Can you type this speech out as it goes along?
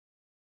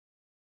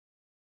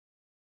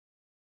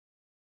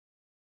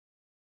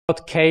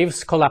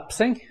caves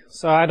collapsing.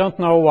 So I don't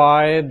know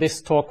why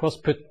this talk was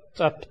put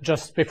up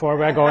just before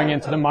we're going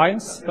into the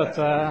mines, but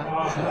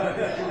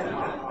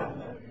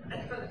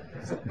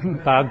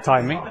bad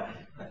timing.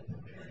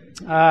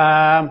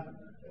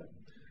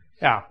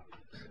 Yeah,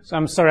 so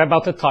I'm sorry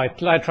about the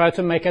title. I tried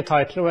to make a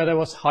title where there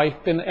was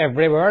hype in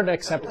every word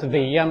except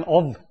V and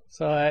of.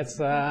 So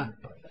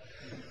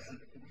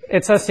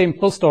it's a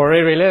simple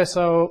story, really.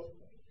 So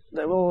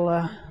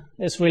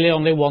there's really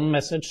only one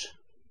message.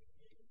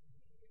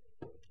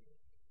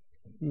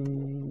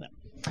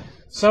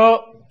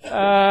 So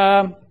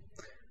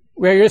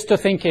we're used to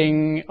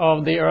thinking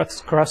of the Earth's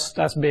crust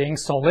as being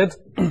solid,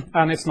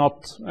 and it's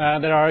not.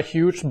 There are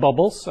huge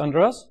bubbles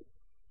under us,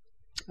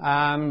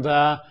 and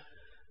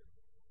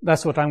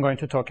that's what I'm going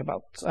to talk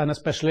about, and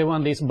especially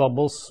when these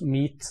bubbles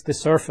meet the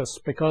surface,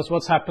 because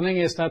what's happening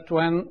is that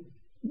when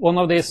one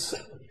of these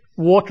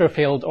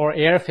water-filled or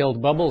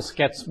air-filled bubbles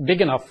gets big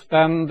enough,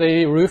 then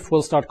the roof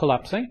will start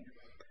collapsing.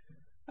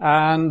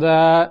 And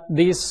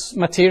this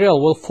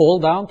material will fall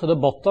down to the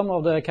bottom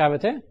of the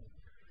cavity.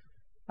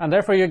 And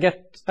therefore you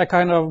get a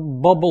kind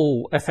of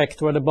bubble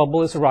effect where the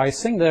bubble is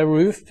rising, the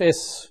roof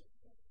is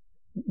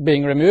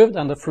being removed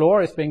and the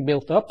floor is being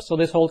built up. So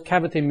this whole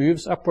cavity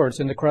moves upwards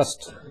in the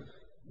crust.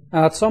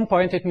 And at some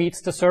point it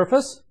meets the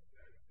surface,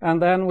 and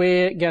then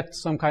we get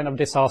some kind of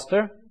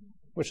disaster,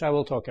 which I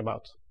will talk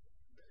about.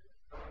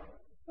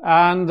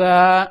 And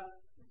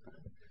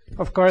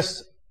of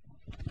course,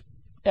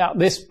 yeah,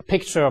 this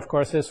picture, of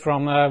course, is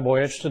from a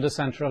Voyage to the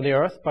Center of the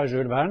Earth by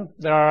Jules Verne.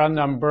 There are a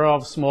number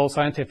of small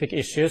scientific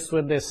issues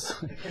with this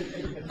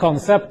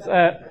concept.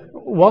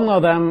 One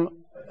of them,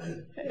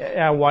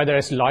 why there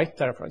is light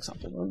there, for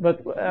example. But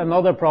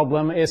another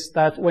problem is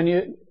that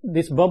when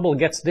this bubble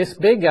gets this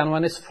big, and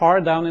when it's far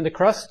down in the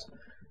crust,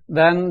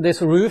 then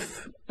this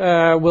roof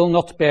will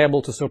not be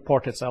able to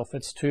support itself.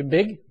 It's too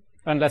big,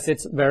 unless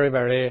it's very,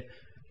 very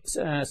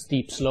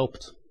steep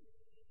sloped.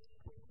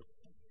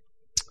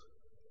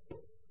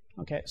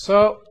 Okay,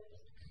 so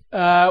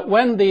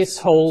when these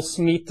holes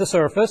meet the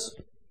surface,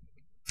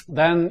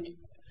 then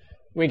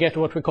we get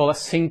what we call a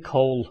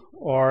sinkhole,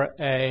 or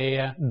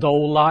a dough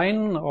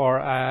line, or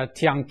a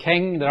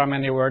tiankeng. There are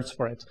many words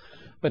for it.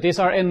 But these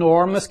are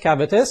enormous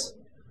cavities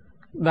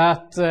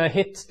that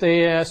hit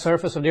the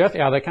surface of the Earth.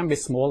 Yeah, they can be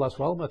small as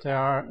well, but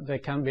they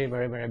can be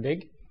very, very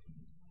big.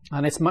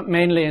 And it's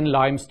mainly in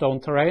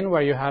limestone terrain,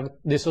 where you have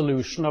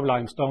dissolution of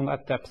limestone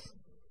at depth.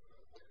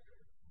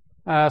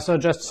 So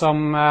just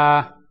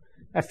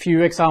a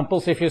few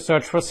examples. If you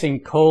search for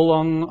sinkhole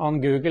on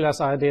Google, as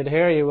I did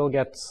here, you will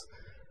get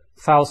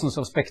thousands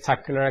of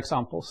spectacular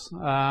examples.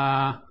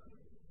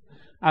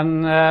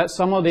 And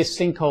some of these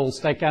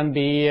sinkholes, they can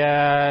be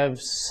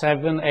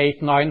 700,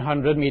 800,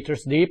 900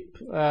 meters deep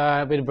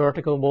with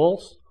vertical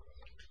walls.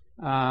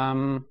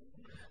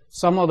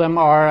 Some of them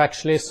are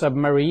actually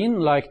submarine,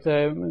 like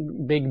the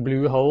big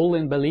blue hole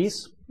in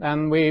Belize.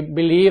 And we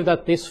believe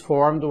that this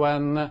formed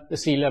when the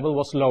sea level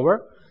was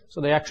lower. So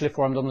they actually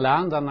formed on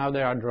land, and now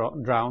they are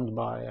drowned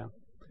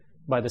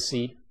by the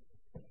sea.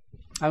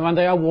 And when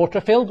they are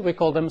water-filled, we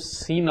call them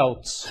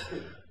cenotes,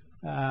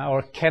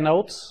 or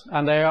kenotes,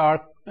 and they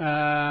are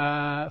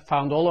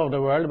found all over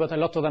the world, but a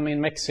lot of them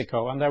in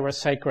Mexico, and they were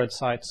sacred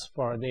sites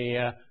for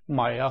the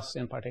Mayas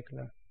in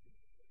particular.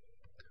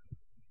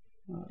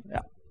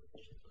 Yeah.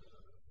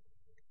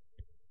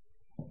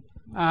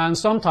 And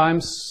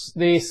sometimes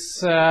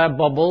these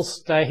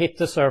bubbles, they hit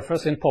the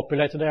surface in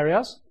populated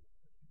areas.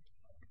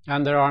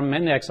 And there are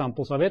many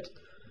examples of it.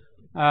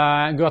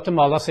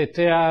 Guatemala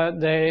City,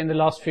 in the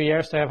last few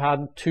years, they have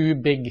had 2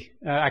 big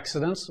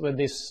accidents with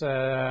these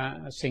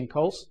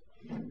sinkholes.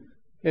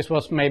 This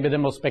was maybe the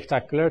most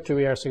spectacular 2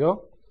 years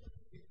ago.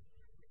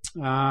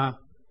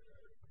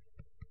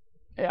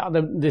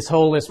 This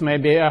hole is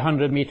maybe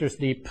 100 meters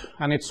deep,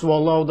 and it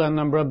swallowed a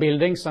number of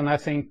buildings, and I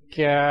think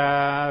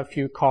a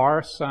few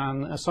cars,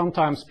 and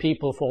sometimes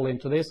people fall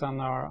into this and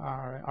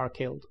are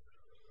killed.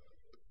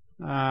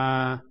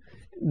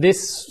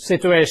 This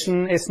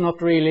situation is not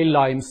really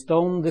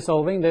limestone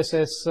dissolving. This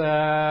is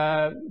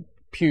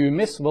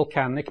pumice,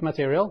 volcanic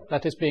material,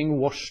 that is being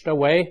washed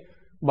away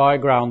by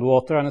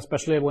groundwater, and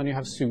especially when you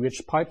have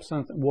sewage pipes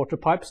and water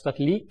pipes that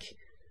leak.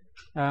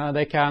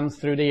 They can,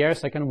 through the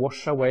years, they can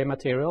wash away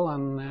material,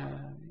 and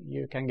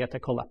you can get a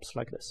collapse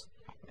like this.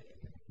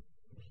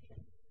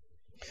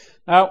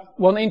 Now,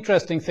 one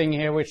interesting thing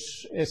here,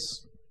 which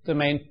is the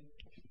main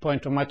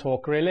point of my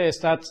talk really, is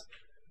that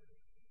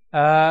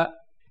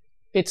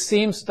it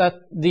seems that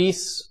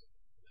these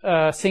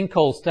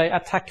sinkholes, they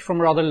attack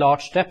from rather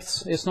large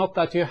depths. It's not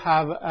that you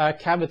have a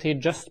cavity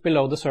just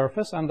below the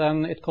surface and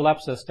then it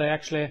collapses.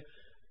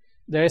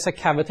 There is a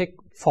cavity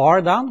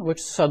far down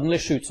which suddenly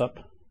shoots up.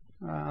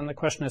 And the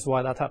question is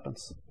why that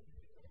happens.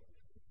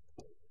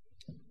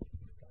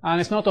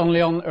 And it's not only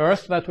on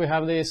Earth that we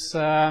have these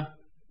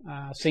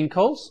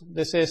sinkholes.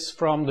 This is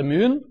from the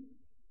moon,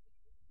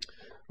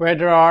 where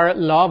there are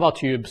lava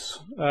tubes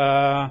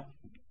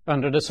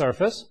under the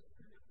surface.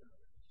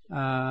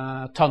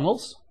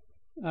 Tunnels,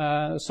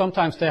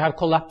 sometimes they have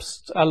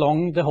collapsed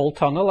along the whole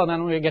tunnel, and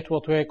then we get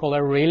what we call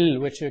a rill,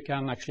 which you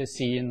can actually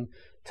see in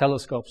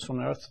telescopes from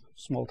Earth,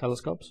 small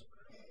telescopes.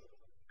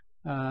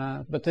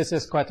 But this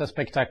is quite a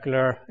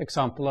spectacular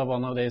example of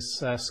one of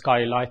these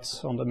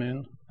skylights on the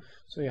moon.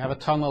 So you have a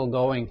tunnel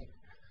going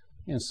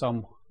in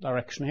some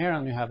direction here,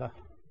 and you have a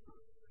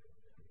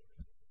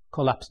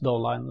collapsed dough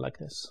line like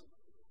this.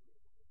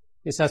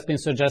 This has been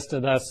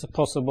suggested as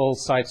possible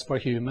sites for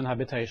human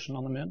habitation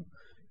on the moon,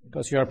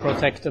 because you are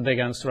protected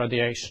against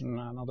radiation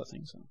and other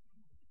things.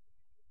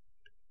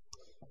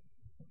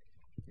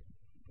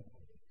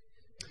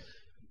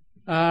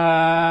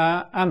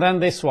 And then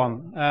this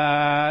one.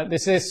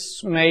 This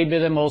is maybe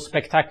the most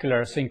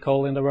spectacular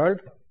sinkhole in the world.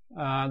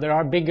 There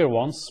are bigger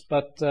ones,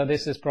 but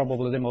this is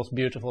probably the most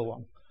beautiful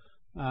one.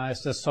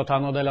 It's the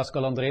Sótano de las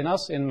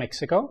Golondrinas in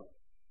Mexico.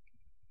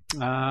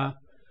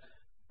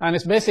 And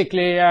it's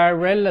basically a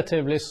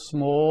relatively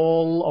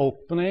small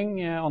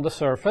opening on the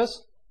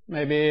surface,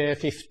 maybe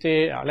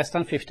less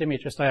than 50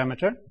 meters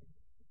diameter.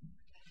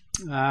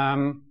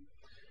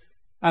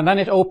 And then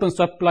it opens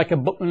up like a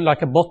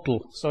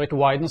bottle, so it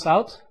widens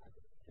out.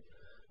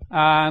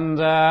 And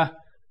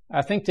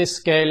I think this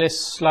scale is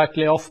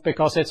slightly off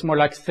because it's more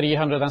like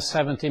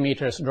 370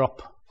 meters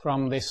drop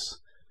from this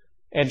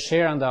edge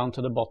here and down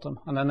to the bottom.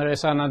 And then there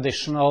is an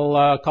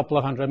additional couple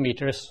of 100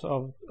 meters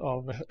of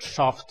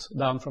shaft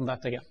down from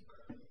that again.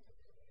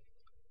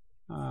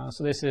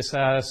 So this is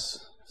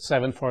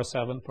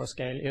 747 per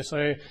scale.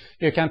 So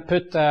you can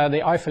put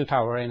the Eiffel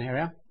Tower in here,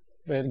 yeah,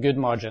 with good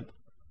margin.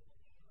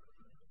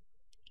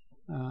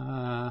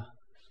 And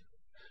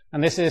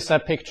this is a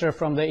picture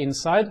from the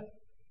inside.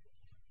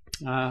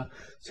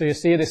 So you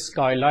see this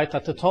skylight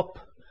at the top.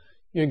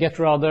 You get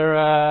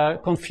rather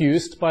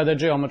confused by the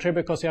geometry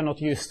because you're not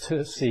used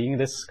to seeing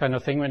this kind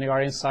of thing when you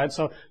are inside.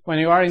 So when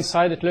you are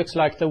inside, it looks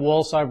like the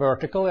walls are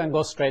vertical and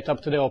go straight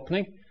up to the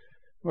opening,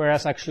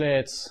 whereas actually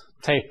it's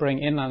tapering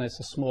in and it's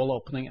a small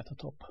opening at the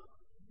top.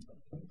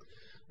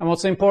 And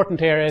what's important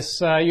here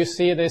is you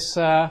see this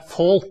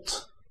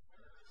fault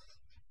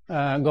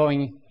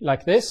going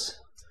like this.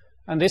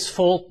 And this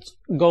fault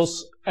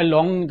goes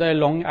along the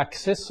long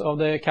axis of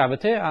the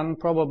cavity, and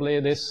probably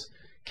this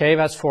cave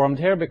has formed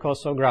here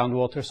because of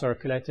groundwater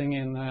circulating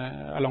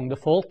along the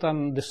fault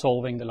and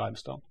dissolving the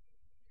limestone.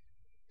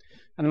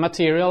 And the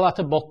material at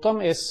the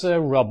bottom is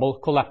rubble,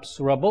 collapsed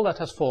rubble that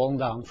has fallen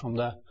down from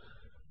the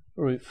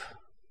roof.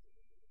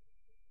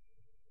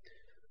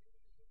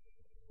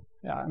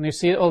 Yeah, and you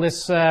see all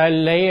these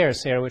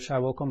layers here, which I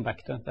will come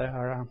back to. They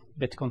are a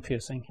bit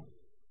confusing.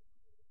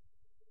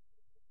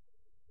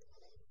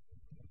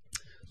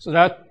 So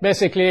there are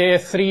basically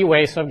three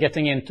ways of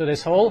getting into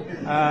this hole.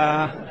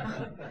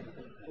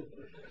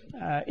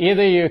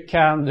 Either you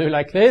can do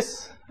like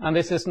this, and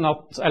this is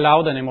not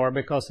allowed anymore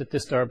because it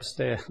disturbs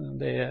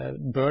the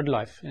bird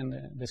life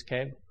in this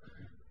cave.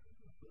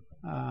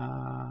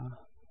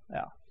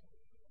 Yeah.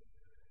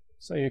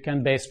 So you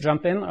can base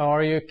jump in,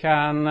 or you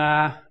can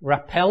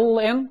rappel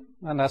in,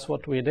 and that's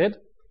what we did.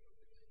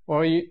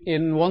 Or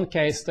in one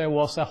case there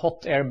was a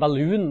hot air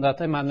balloon that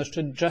they managed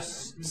to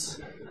just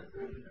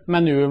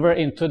maneuver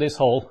into this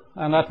hole,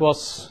 and that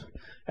was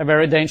a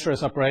very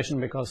dangerous operation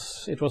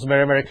because it was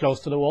very, very close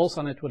to the walls,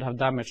 and it would have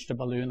damaged the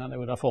balloon and it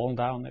would have fallen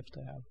down if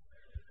they had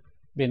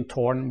been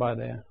torn by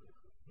the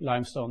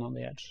limestone on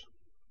the edge.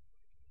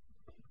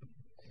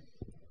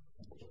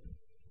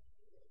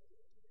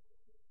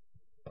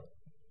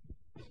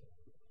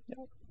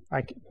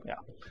 I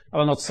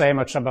will not say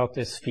much about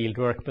this field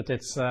work, but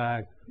it's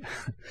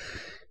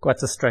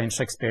quite a strange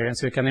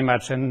experience. You can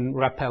imagine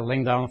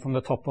rappelling down from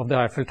the top of the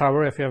Eiffel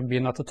Tower. If you have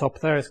been at the top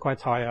there, it's quite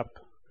high up.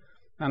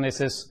 And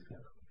this is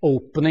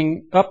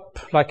opening up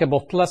like a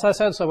bottle, as I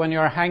said. So when you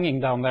are hanging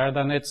down there,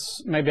 then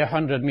it's maybe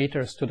 100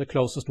 meters to the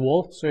closest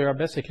wall. So you are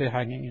basically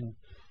hanging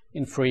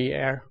in free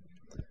air.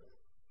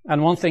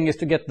 And one thing is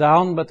to get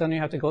down, but then you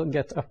have to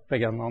get up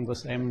again on the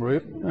same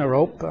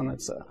rope, and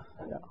it's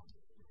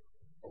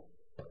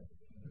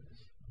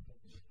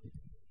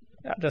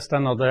yeah, just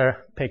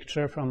another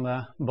picture from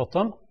the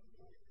bottom.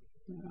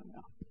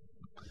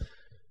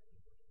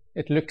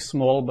 It looks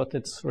small, but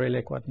it's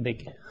really quite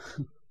big.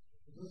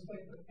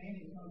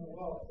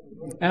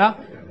 Yeah.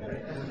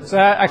 So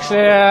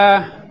actually,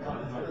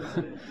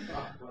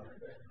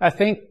 I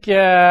think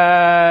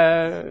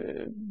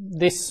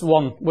this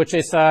one, which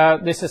is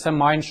this is a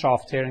mine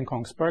shaft here in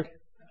Kongsberg,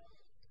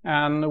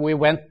 and we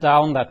went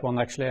down that one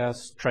actually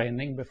as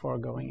training before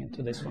going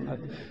into this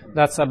one.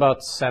 That's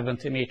about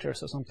 70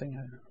 meters or something.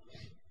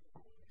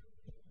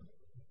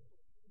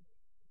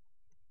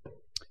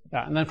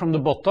 Yeah, and then from the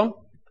bottom,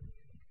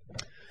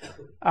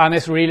 and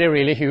it's really,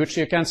 really huge.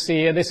 You can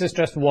see this is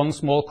just one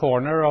small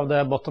corner of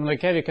the bottom of the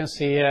cave. You can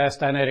see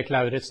Stein Erik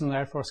Lauritzen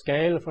there for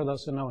scale, for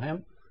those who know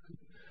him.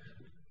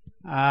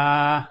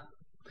 And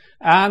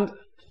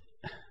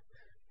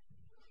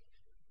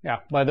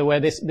yeah, by the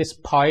way, this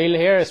pile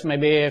here is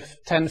maybe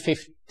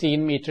 10-15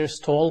 meters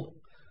tall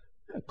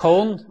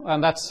cone,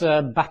 and that's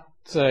bat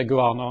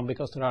guano,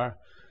 because there are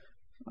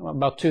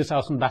about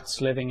 2,000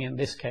 bats living in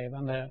this cave,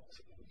 and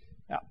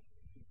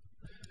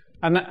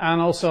And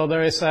also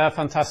there is a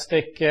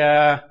fantastic,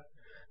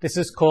 this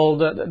is called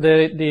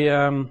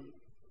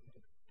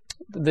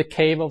the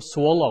Cave of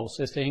Swallows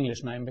is the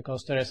English name,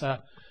 because there is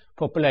a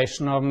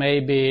population of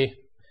maybe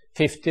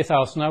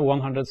 50,000 or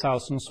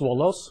 100,000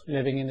 swallows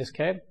living in this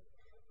cave.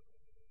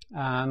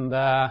 And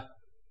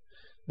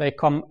they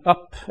come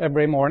up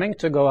every morning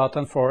to go out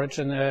and forage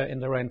in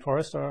the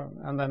rainforest,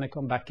 and then they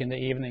come back in the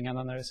evening, and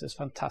then there is this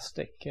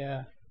fantastic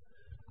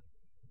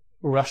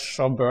rush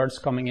of birds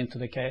coming into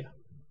the cave.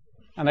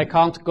 And they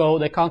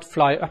can't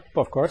fly up,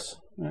 of course,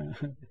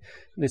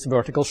 this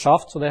vertical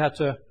shaft, so they have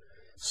to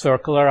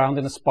circle around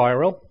in a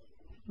spiral,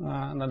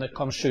 and then they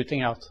come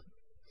shooting out.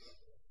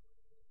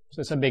 So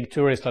it's a big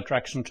tourist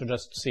attraction to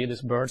just see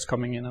these birds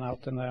coming in and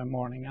out in the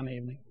morning and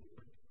evening.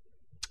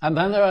 And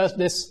then there are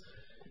this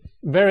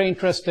very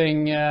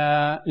interesting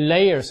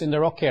layers in the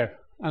rock here.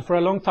 And for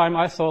a long time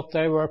I thought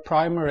they were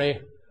primary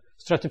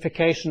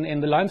stratification in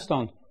the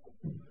limestone.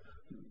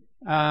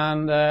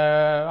 And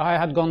I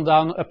had gone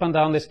up and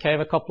down this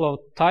cave a couple of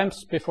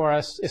times before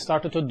it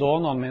started to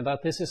dawn on me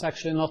that this is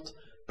actually not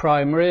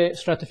primary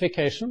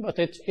stratification, but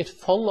it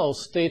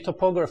follows the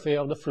topography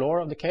of the floor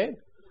of the cave.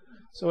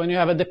 So when you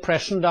have a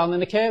depression down in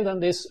the cave, then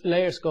these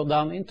layers go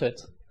down into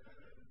it.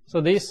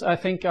 So these, I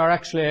think, are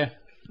actually,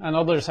 and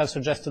others have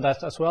suggested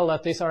that as well,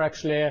 that these are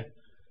actually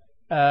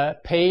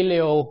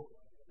paleo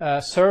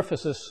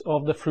surfaces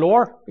of the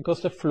floor,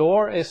 because the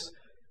floor is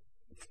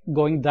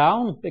going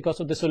down because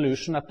of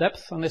dissolution at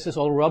depth, and this is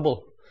all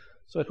rubble.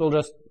 So it will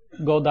just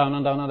go down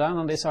and down and down,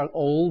 and these are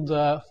old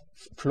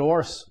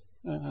floors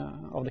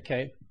of the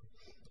cave.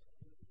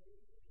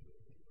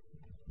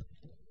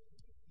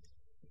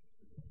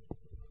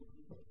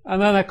 And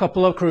then a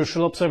couple of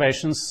crucial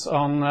observations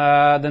on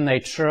the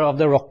nature of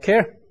the rock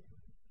here.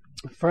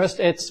 First,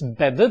 it's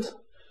bedded,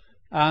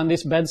 and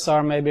these beds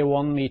are maybe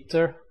 1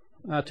 meter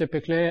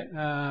typically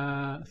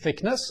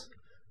thickness.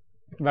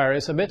 It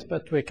varies a bit,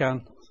 but we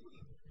can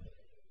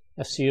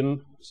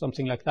assume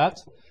something like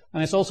that.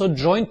 And it's also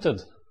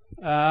jointed.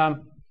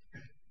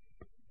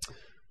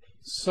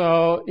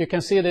 So you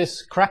can see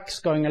these cracks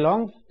going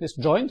along, these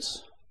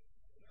joints.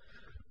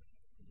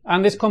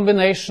 And this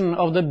combination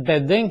of the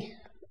bedding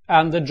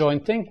and the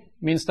jointing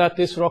means that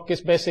this rock is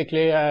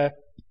basically a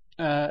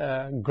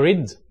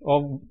grid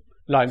of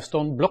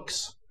limestone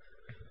blocks.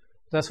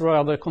 That's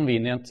rather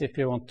convenient if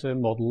you want to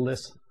model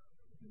this.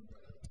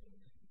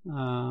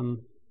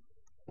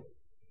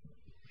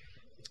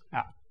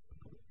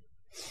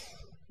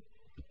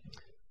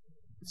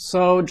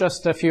 So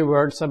just a few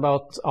words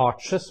about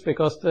arches,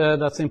 because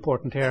that's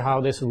important here, how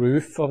this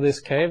roof of this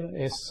cave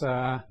is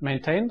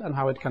maintained and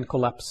how it can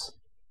collapse.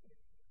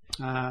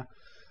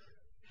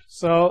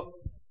 So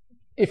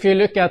if you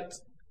look at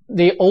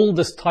the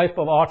oldest type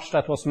of arch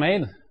that was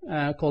made,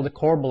 called the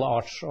corbel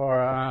arch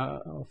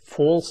or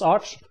false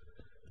arch,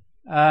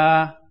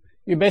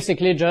 you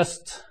basically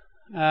just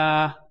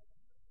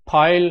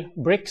pile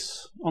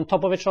bricks on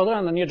top of each other,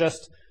 and then you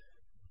just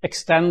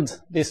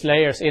extend these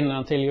layers in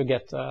until you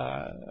get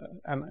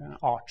an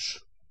arch.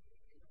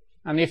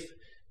 And if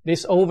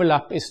this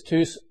overlap is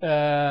too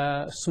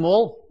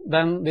small,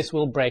 then this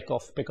will break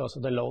off because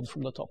of the load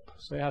from the top.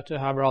 So you have to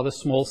have rather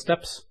small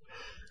steps.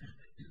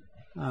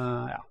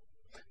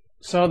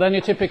 So then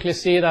you typically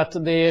see that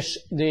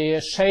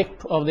the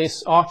shape of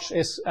this arch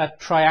is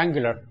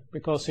triangular,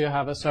 because you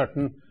have a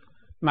certain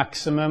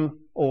maximum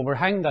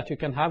overhang that you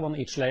can have on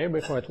each layer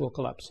before it will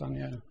collapse.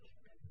 And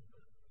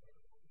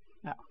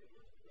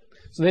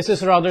so this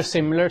is rather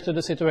similar to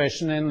the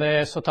situation in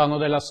the Sótano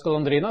de las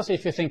Golondrinas.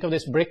 If you think of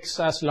these bricks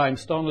as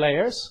limestone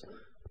layers,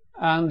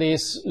 and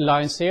these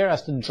lines here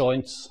as the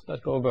joints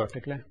that go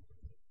vertically.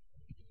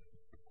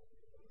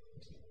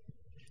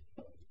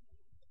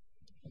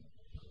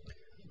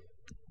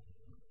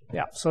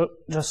 Yeah, so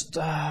just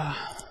a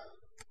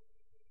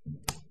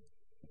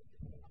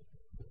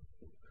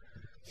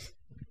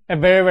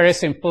very, very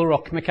simple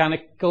rock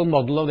mechanical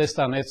model of this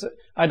then.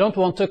 I don't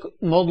want to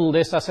model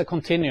this as a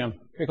continuum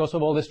because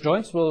of all these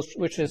joints,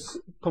 which is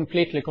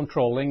completely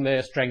controlling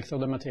the strength of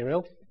the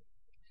material.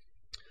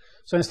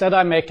 So instead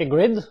I make a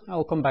grid.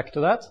 I'll come back to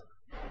that.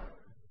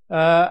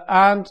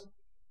 And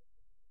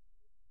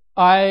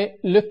I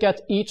look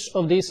at each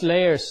of these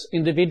layers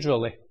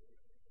individually.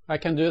 I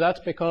can do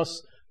that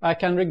because I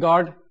can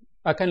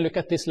look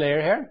at this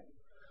layer here,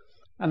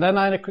 and then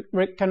I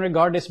can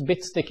regard this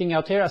bit sticking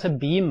out here as a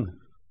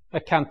beam, a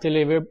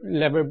cantilever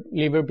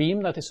lever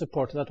beam that is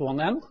supported at one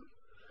end,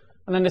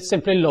 and then it's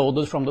simply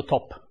loaded from the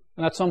top.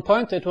 And at some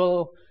point it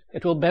will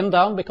bend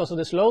down because of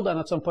this load, and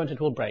at some point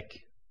it will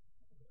break.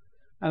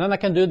 And then I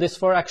can do this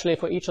for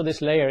each of this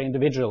layer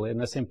individually in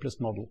the simplest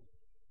model.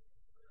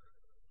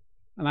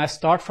 And I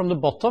start from the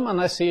bottom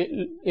and I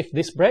see if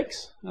this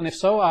breaks, and if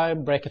so, I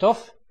break it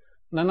off.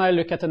 And then I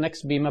look at the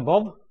next beam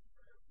above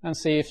and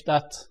see if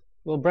that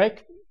will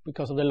break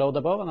because of the load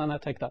above, and then I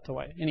take that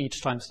away in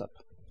each time step.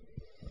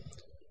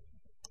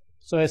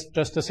 So it's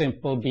just a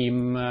simple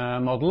beam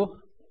model.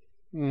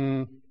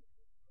 Yeah.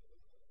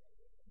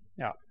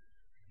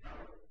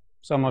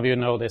 Some of you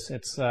know this.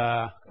 It's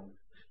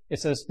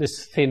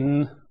this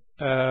thin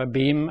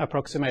beam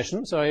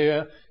approximation. So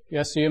you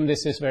assume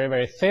this is very,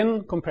 very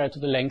thin compared to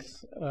the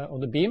length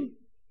of the beam.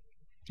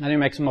 And you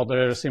make some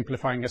other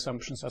simplifying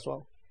assumptions as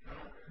well.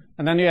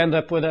 And then you end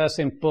up with a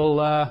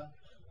simple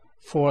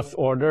fourth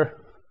order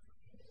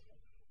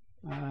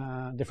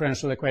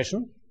differential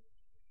equation.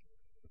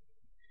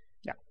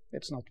 Yeah,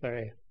 it's not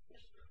very...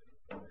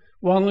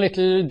 One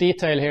little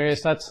detail here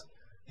is that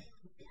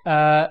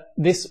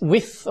this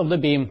width of the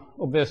beam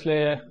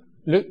obviously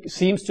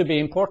seems to be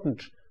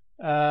important.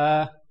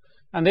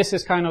 And this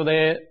is kind of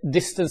the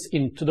distance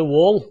into the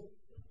wall.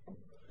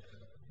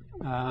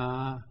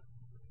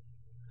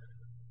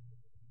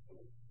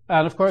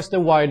 And of course, the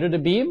wider the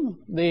beam,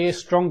 the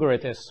stronger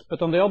it is.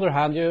 But on the other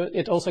hand,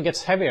 it also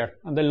gets heavier,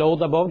 and the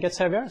load above gets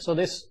heavier. So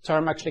this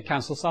term actually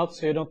cancels out,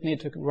 so you don't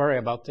need to worry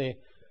about the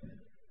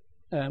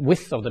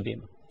width of the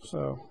beam.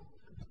 So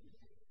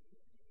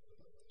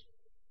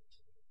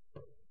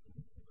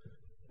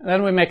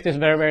then we make this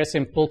very, very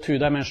simple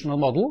two-dimensional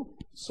model.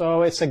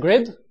 So it's a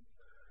grid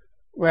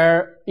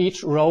where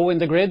each row in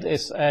the grid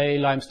is a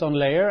limestone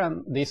layer,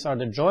 and these are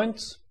the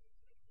joints.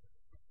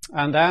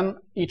 And then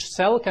each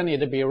cell can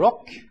either be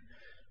rock,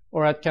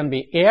 or it can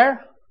be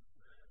air,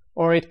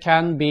 or it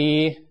can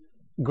be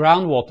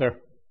groundwater,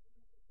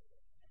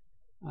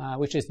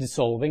 which is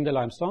dissolving the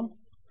limestone,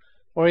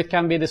 or it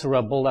can be this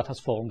rubble that has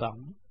fallen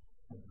down.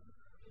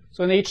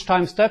 So in each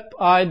time step,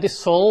 I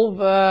dissolve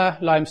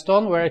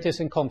limestone where it is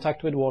in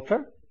contact with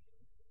water.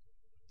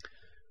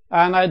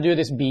 And I do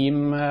this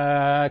beam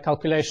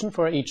calculation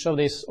for each of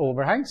these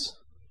overhangs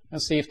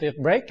and see if they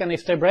break. And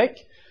if they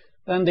break,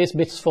 then these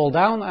bits fall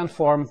down and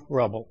form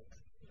rubble.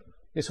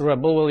 This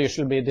rubble will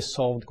usually be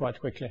dissolved quite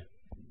quickly.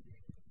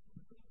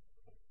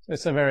 So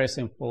it's a very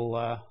simple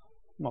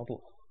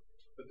model.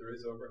 But there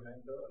is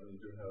overhang though? I mean, you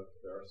do have,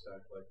 there are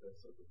stacks like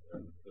this, so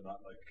they're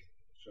not like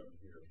shown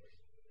here.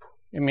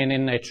 You mean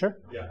in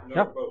nature? Yeah, no,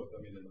 yeah. Both. I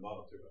mean, in the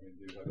model too. I mean,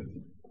 do you have it,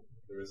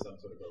 there is some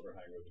sort of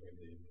overhang between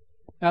the...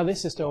 Yeah,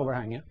 this is the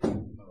overhang, yeah. Oh,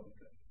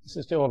 okay. This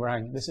is the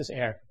overhang. This is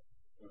air.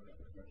 Okay.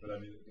 But I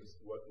mean,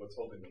 what's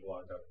holding the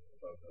block up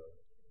above the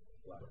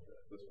block?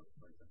 This one,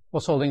 for example.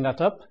 What's holding that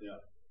up? Yeah.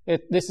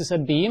 This is a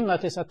beam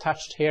that is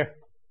attached here.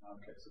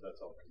 Okay, so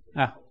that's all.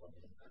 Yeah.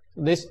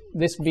 This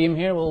beam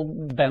here will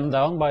bend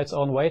down by its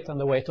own weight and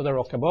the weight of the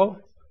rock above,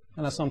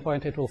 and at some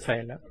point it will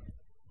fail. Yeah?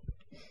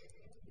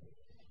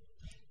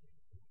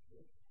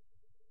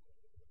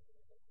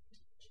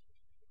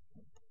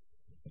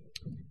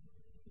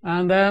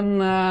 And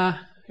then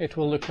it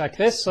will look like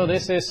this. So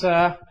this is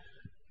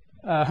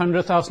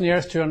 100,000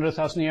 years,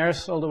 200,000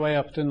 years, all the way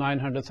up to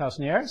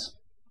 900,000 years.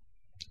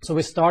 So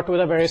we start with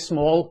a very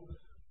small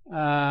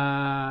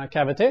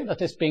cavity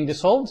that is being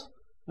dissolved.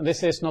 And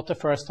this is not the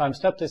first time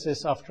step. This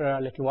is after a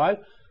little while.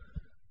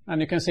 And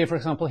you can see, for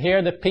example,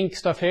 here, the pink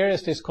stuff here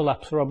is this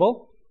collapse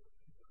rubble.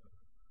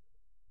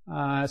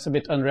 It's a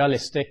bit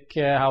unrealistic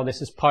how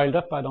this is piled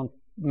up. I don't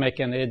make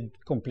any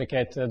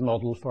complicated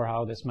model for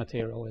how this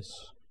material is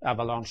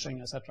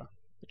avalanching, etc.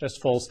 It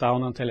just falls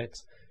down until it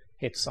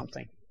hits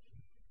something.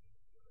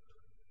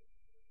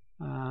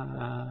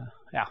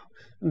 Yeah.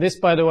 And this,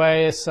 by the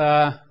way, is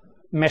a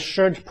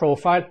measured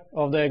profile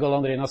of the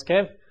Golondrinas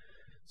cave.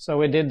 So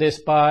we did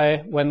this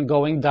by when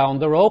going down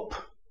the rope,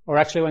 or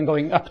actually when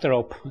going up the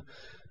rope.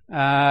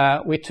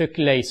 We took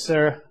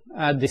laser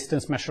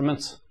distance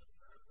measurements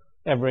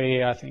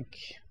every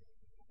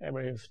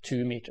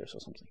 2 meters or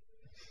something.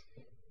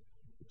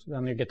 So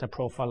then you get a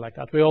profile like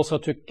that. We also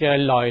took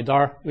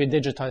LiDAR. We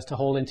digitized the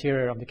whole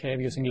interior of the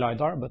cave using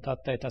LiDAR, but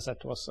that data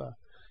set was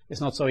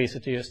it's not so easy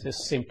to use.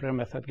 This simpler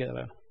method gave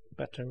a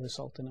better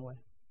result in a way.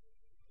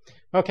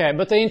 Okay,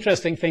 but the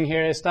interesting thing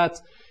here is that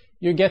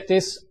you get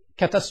this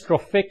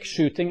catastrophic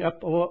shooting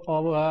up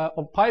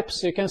of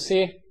pipes. You can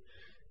see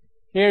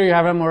here you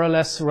have a more or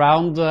less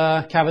round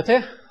cavity,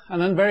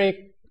 and then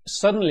very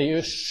suddenly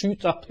you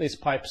shoot up these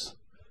pipes.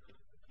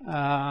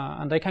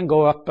 And they can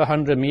go up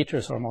 100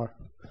 meters or more.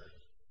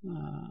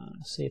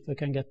 See if we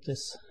can get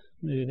this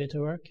movie to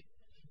work.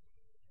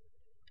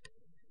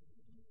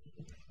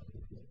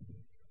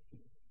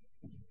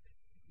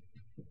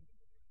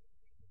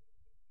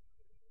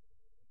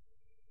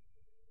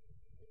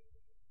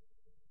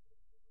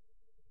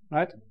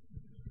 Right?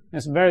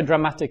 It's very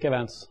dramatic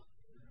events.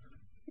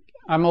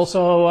 I'm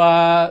also,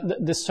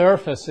 the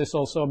surface is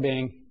also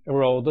being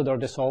eroded or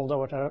dissolved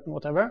or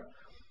whatever.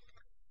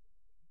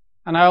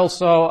 And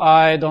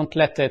I don't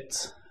let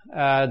it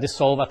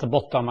dissolve at the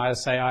bottom. I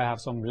say I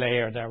have some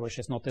layer there which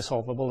is not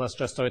dissolvable. That's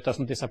just so it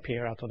doesn't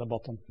disappear out of the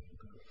bottom.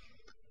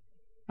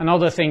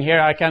 Another thing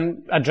here, I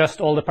can adjust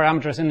all the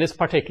parameters. In this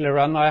particular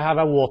run, I have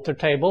a water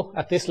table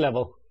at this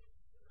level.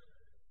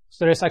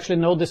 So there is actually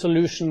no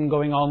dissolution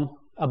going on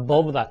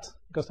above that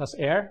because that's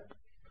air.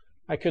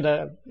 I could,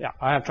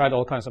 I have tried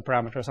all kinds of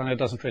parameters and it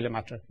doesn't really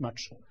matter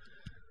much.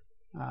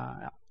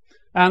 Yeah.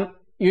 And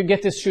you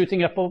get this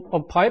shooting up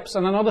of pipes.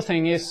 And another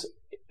thing is,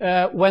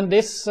 when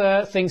this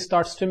thing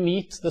starts to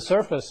meet the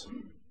surface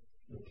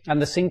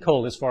and the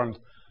sinkhole is formed,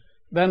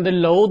 then the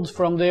load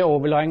from the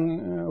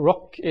overlying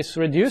rock is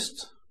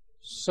reduced.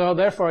 So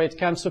therefore it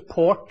can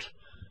support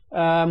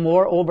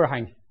more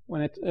overhang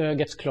when it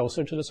gets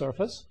closer to the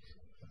surface.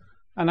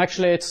 And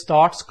actually it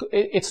stops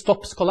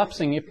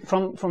collapsing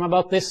from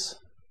about this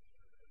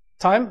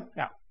time.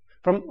 Yeah,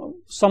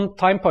 from some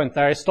time point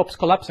there it stops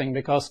collapsing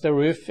because the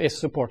roof is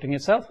supporting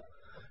itself,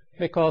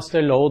 because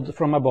the load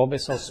from above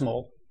is so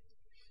small.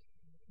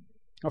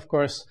 Of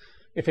course,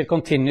 if it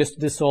continues to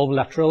dissolve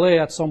laterally,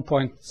 at some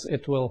point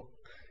it will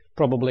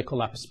probably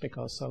collapse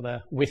because of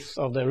the width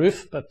of the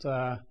roof, but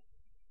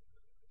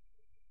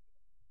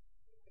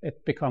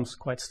it becomes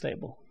quite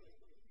stable.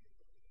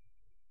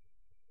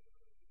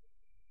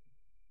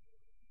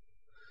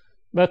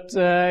 But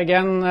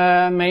again,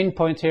 main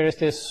point here is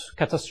this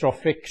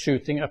catastrophic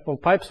shooting up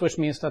of pipes, which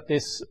means that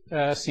this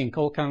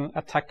sinkhole can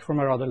attack from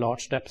a rather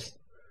large depth.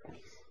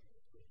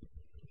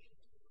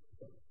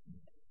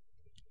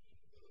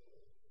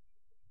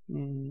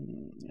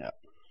 Yeah.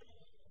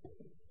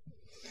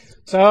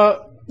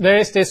 So there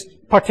is this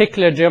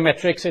particular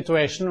geometric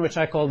situation, which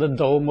I call the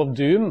dome of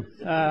doom,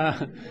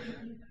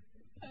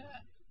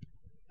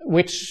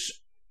 which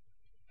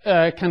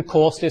can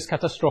cause this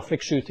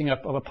catastrophic shooting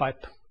up of a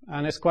pipe.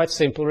 And it's quite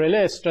simple, really.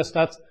 It's just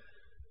that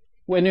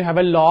when you have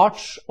a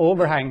large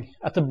overhang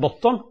at the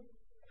bottom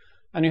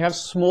and you have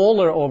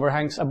smaller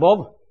overhangs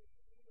above,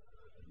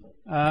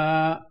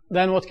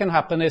 then what can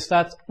happen is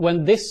that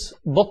when this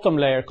bottom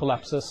layer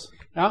collapses,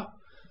 yeah,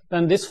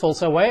 then this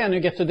falls away and you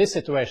get to this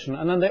situation.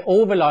 And then the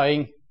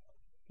overlying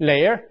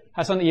layer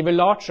has an even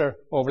larger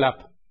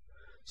overlap.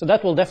 So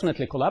that will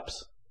definitely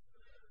collapse.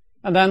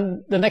 And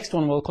then the next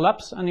one will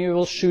collapse and you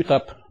will shoot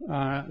up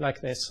like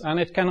this. And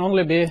it can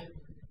only be...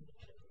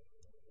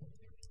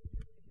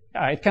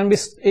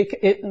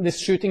 this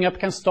shooting up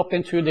can stop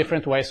in two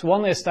different ways.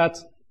 One is that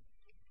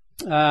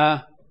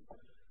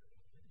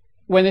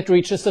when it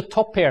reaches the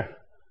top here,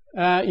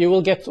 you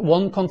will get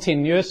one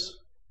continuous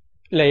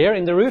layer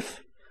in the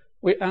roof,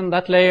 and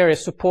that layer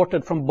is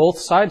supported from both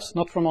sides,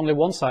 not from only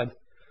one side.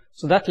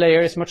 So that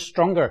layer is much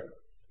stronger.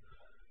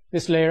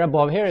 This layer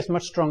above here is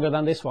much stronger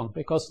than this one,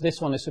 because this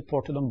one is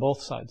supported on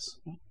both sides.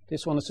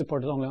 This one is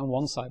supported only on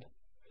one side.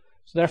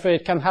 So therefore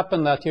it can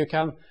happen that you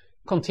can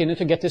continue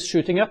to get this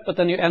shooting up, but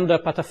then you end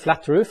up at a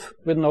flat roof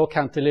with no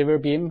cantilever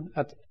beam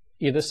at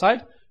either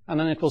side, and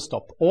then it will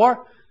stop.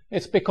 Or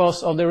it's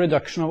because of the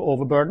reduction of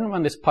overburden.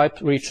 When this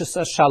pipe reaches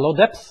a shallow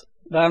depth,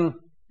 then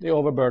the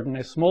overburden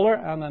is smaller,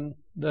 and then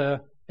the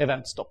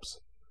event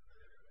stops.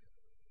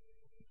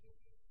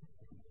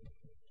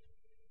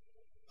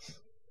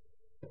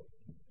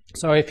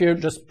 So if you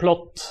just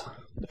plot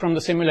from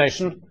the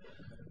simulation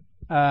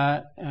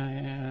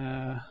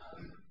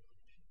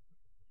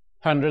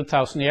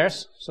 100,000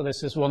 years. So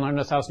this is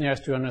 100,000 years,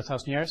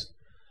 200,000 years.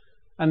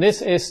 And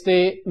this is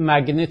the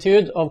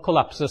magnitude of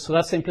collapses. So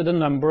that's simply the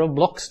number of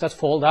blocks that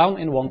fall down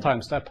in one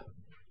time step.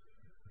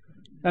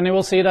 Then you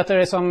will see that there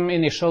is some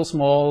initial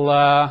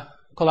small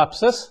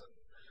collapses.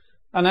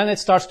 And then it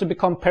starts to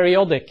become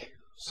periodic.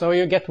 So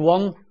you get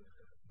one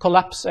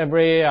collapse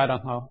every, I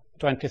don't know,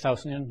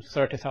 20,000,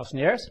 30,000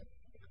 years.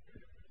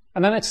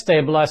 And then it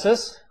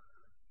stabilizes,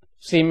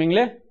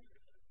 seemingly,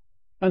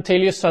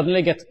 until you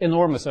suddenly get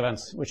enormous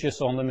events, which you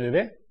saw in the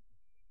movie.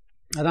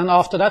 And then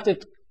after that,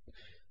 it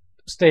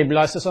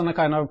stabilizes on a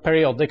kind of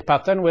periodic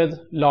pattern with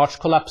large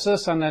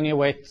collapses, and then you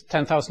wait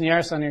 10,000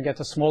 years and you get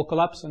a small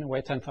collapse, and you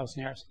wait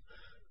 10,000 years.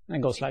 And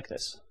it goes like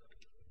this.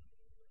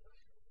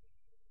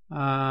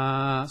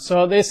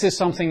 So this is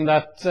something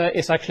that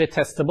is actually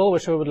testable,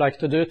 which we would like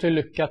to do, to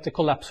look at the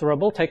collapse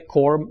rubble, take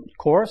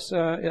cores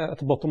at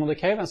the bottom of the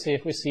cave and see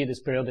if we see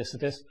these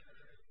periodicities.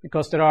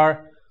 Because there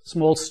are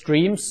small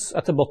streams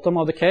at the bottom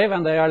of the cave,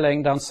 and they are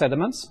laying down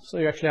sediments. So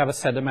you actually have a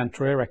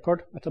sedimentary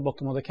record at the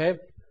bottom of the cave.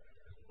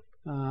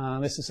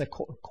 This is a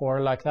core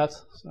like that.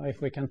 So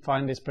if we can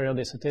find these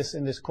periodicities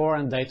in this core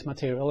and date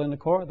material in the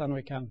core, then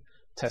we can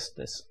test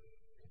this.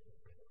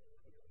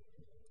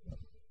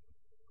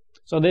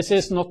 So this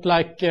is not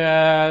like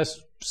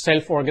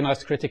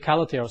self-organized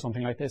criticality or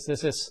something like this.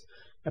 This is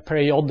a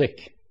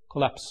periodic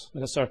collapse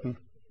with a certain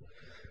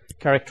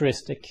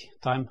characteristic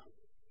time.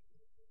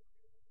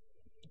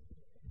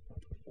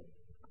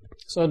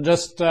 So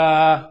just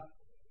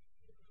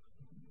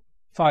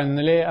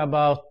finally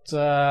about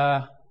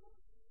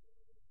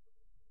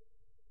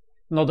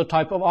another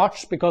type of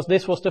arch, because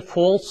this was the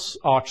false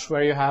arch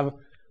where you have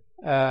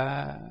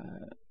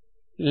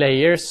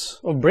layers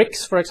of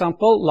bricks, for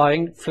example,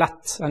 lying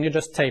flat, and you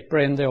just taper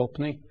in the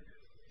opening.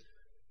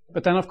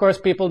 But then, of course,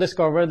 people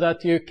discovered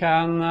that you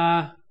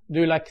can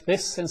do like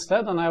this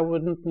instead, and I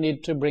wouldn't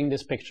need to bring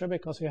this picture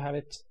because you have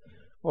it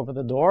over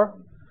the door.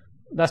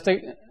 That's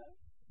the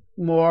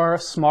more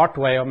smart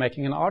way of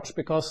making an arch,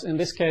 because in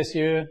this case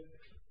you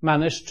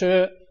manage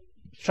to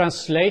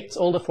translate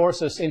all the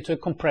forces into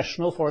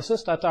compressional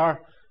forces that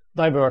are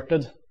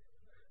diverted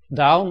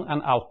down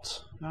and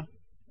out. Yeah?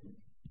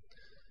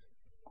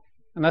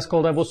 And that's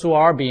called a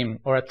voussoir beam,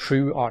 or a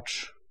true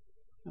arch.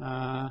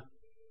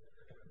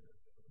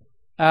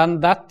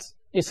 And that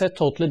is a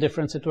totally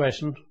different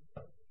situation.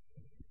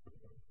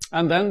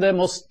 And then the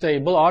most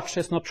stable arch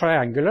is not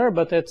triangular,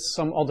 but it's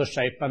some other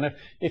shape. And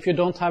if you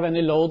don't have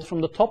any load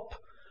from the top,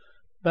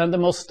 Then the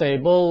most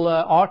stable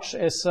arch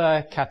is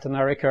a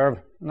catenary curve,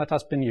 and that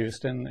has been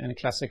used in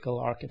classical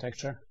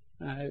architecture.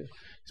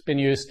 It's been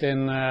used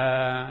in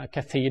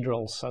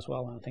cathedrals as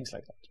well and things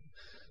like that.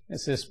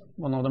 This is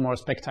one of the more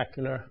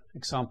spectacular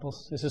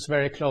examples. This is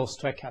very close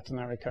to a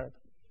catenary curve.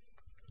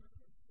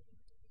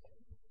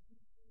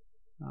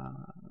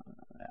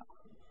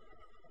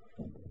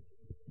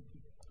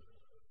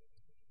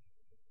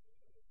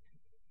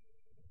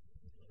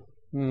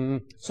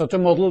 So to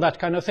model that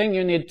kind of thing,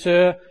 you need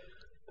to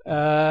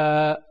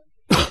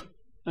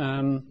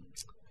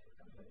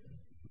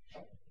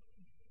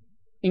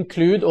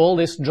include all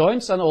these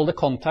joints and all the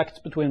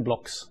contact between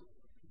blocks.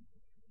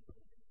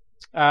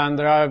 And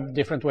there are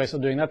different ways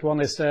of doing that.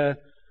 One is the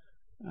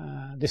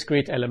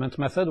discrete element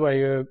method, where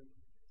you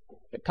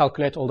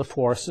calculate all the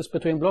forces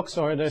between blocks,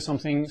 or there's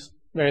something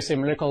very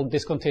similar called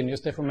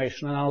discontinuous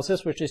deformation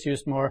analysis, which is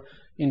used more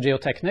in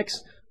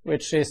geotechnics,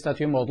 which is that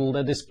you model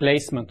the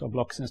displacement of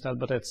blocks instead,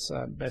 but it's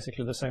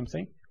basically the same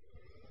thing.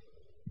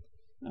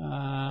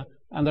 And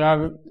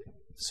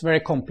it's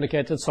very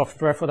complicated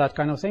software for that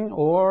kind of thing,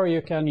 or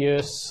you can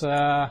use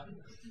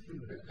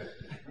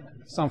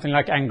something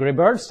like Angry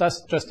Birds.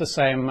 That's just the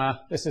same.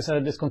 This is a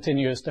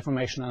discontinuous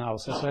deformation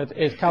analysis. So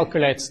it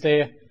calculates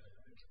the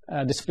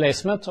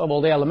displacement of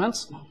all the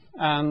elements,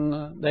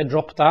 and they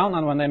drop down,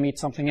 and when they meet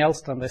something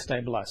else, then they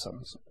stabilize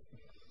them. So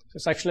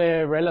it's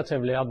actually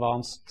relatively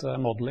advanced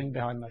modeling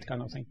behind that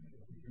kind of thing.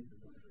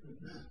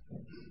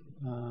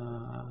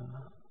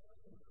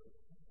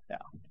 Yeah.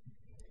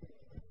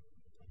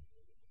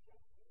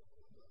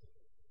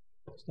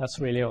 So that's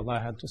really all I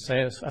had to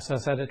say. As I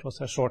said, it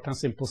was a short and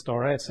simple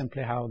story. It's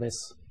simply how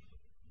these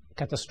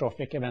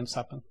catastrophic events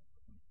happen.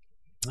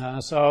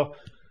 So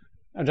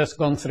I've just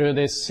gone through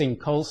these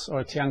sinkholes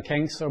or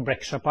tiankengs or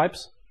breccia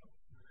pipes.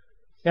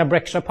 Yeah,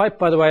 breccia pipe,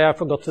 by the way, I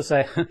forgot to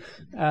say.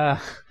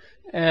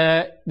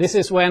 This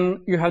is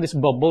when you have this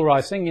bubble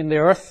rising in the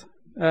earth.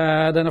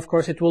 Then, of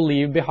course, it will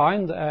leave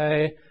behind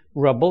a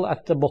rubble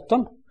at the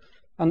bottom.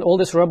 And all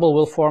this rubble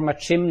will form a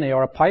chimney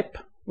or a pipe,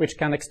 which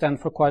can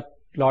extend for quite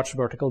large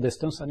vertical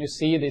distance. And you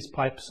see these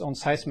pipes on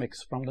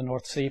seismics from the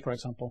North Sea, for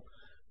example,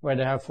 where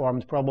they have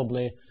formed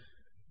probably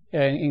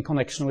in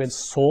connection with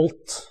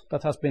salt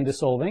that has been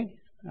dissolving,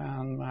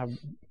 and have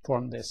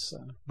formed these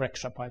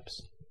breccia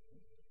pipes.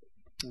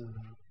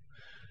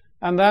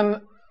 And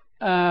then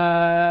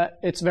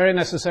it's very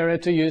necessary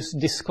to use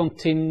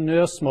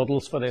discontinuous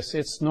models for this.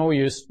 It's no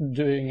use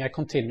doing a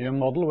continuum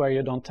model where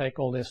you don't take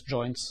all these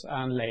joints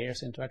and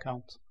layers into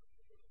account.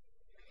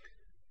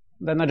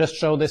 Then I just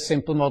show this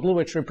simple model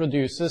which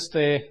reproduces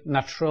the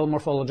natural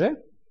morphology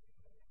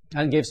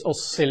and gives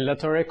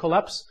oscillatory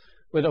collapse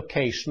with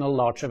occasional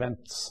large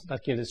events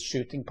that give us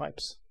shooting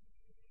pipes.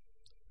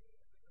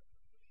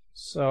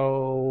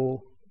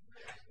 So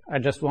I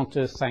just want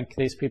to thank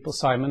these people.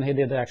 Simon, he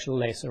did the actual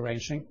laser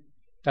ranging.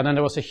 And then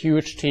there was a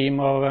huge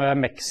team of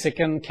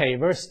Mexican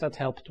cavers that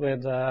helped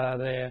with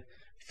the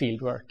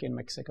field work in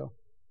Mexico.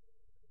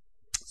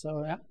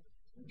 So, yeah.